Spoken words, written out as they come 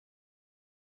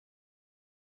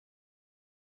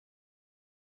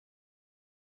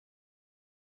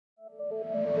The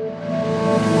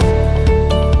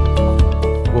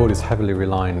world is heavily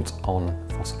reliant on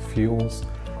fossil fuels,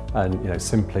 and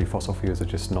simply fossil fuels are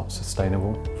just not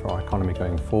sustainable for our economy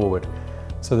going forward.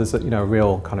 So there's a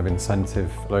real kind of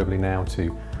incentive globally now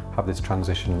to have this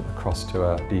transition across to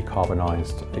a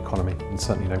decarbonised economy, and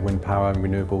certainly wind power and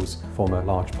renewables form a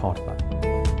large part of that.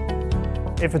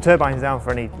 If a turbine is down for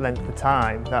any length of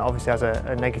time, that obviously has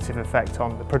a negative effect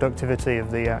on the productivity of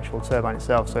the actual turbine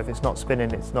itself. So if it's not spinning,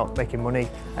 it's not making money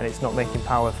and it's not making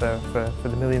power for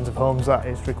the millions of homes that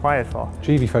it's required for.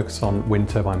 GEV focus on wind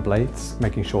turbine blades,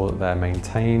 making sure that they're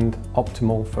maintained,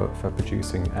 optimal for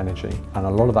producing energy. And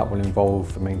a lot of that will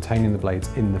involve maintaining the blades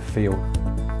in the field.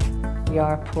 We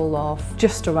are a pool of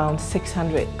just around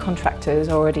 600 contractors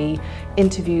already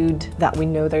interviewed that we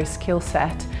know their skill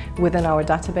set within our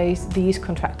database. These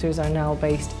contractors are now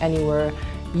based anywhere,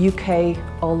 UK,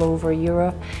 all over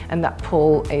Europe, and that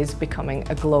pool is becoming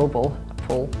a global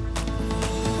pool.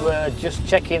 We're just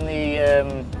checking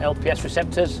the LPS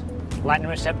receptors, lightning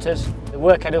receptors. The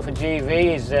work I do for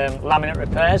GEV is laminate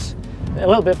repairs. A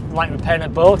little bit like repairing a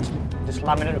boat, just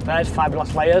laminate repairs,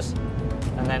 fiberglass layers,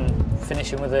 and then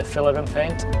finishing with a filler and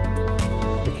paint.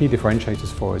 The key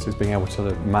differentiators for us is being able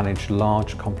to manage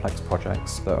large complex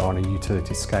projects that are on a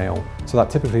utility scale. So that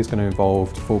typically is going to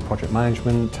involve full project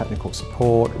management, technical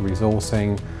support,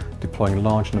 resourcing, deploying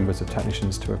large numbers of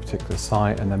technicians to a particular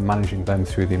site and then managing them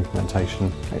through the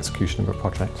implementation, execution of a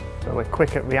project. So we're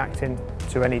quick at reacting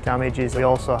to any damages. We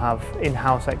also have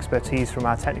in-house expertise from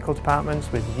our technical departments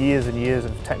with years and years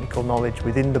of technical knowledge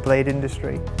within the blade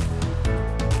industry.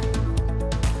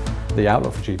 The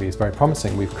outlook for GEV is very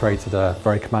promising. We've created a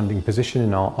very commanding position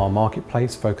in our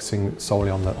marketplace, focusing solely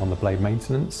on the blade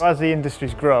maintenance. As the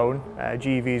industry's grown,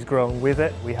 GEV's grown with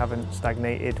it. We haven't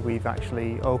stagnated. We've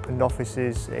actually opened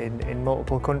offices in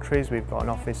multiple countries. We've got an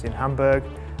office in Hamburg.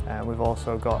 We've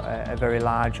also got a very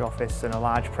large office and a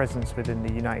large presence within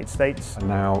the United States. And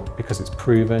now, because it's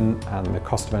proven and the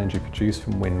cost of energy produced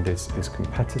from wind is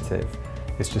competitive,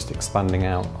 it's just expanding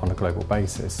out on a global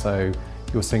basis. So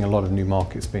you're seeing a lot of new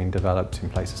markets being developed in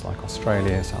places like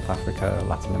Australia, South Africa,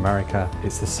 Latin America.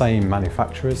 It's the same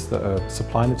manufacturers that are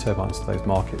supplying the turbines to those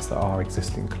markets that are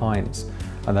existing clients,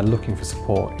 and they're looking for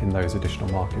support in those additional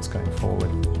markets going forward.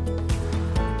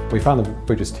 We found the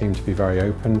Bridges team to be very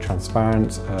open,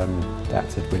 transparent, they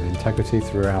acted with integrity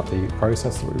throughout the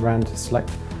process that we ran to select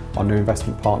our new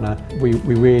investment partner. We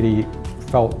really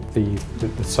felt the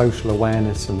social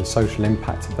awareness and the social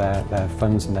impact of their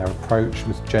funds and their approach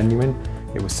was genuine,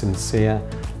 it was sincere,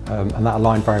 and that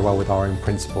aligned very well with our own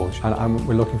principles. And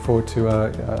we're looking forward to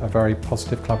a very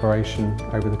positive collaboration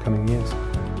over the coming years.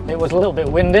 It was a little bit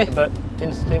windy, but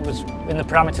it was in the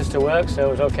parameters to work, so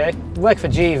it was okay. Work for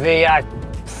GEV,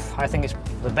 I think it's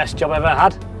the best job I've ever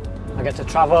had. I get to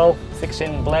travel,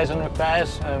 fixing blades and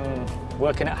repairs,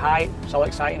 working at height, it's all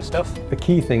exciting stuff. The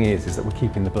key thing is that we're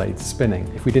keeping the blades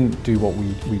spinning. If we didn't do what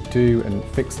we do and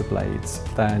fix the blades,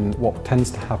 then what tends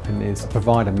to happen is a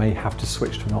provider may have to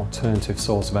switch to an alternative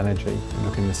source of energy.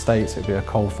 Look, in the States, it'd be a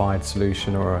coal-fired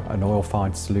solution or an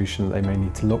oil-fired solution that they may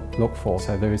need to look for.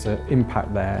 So there is an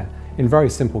impact there. In very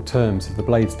simple terms, if the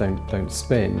blades don't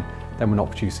spin, then we're not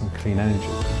producing clean energy.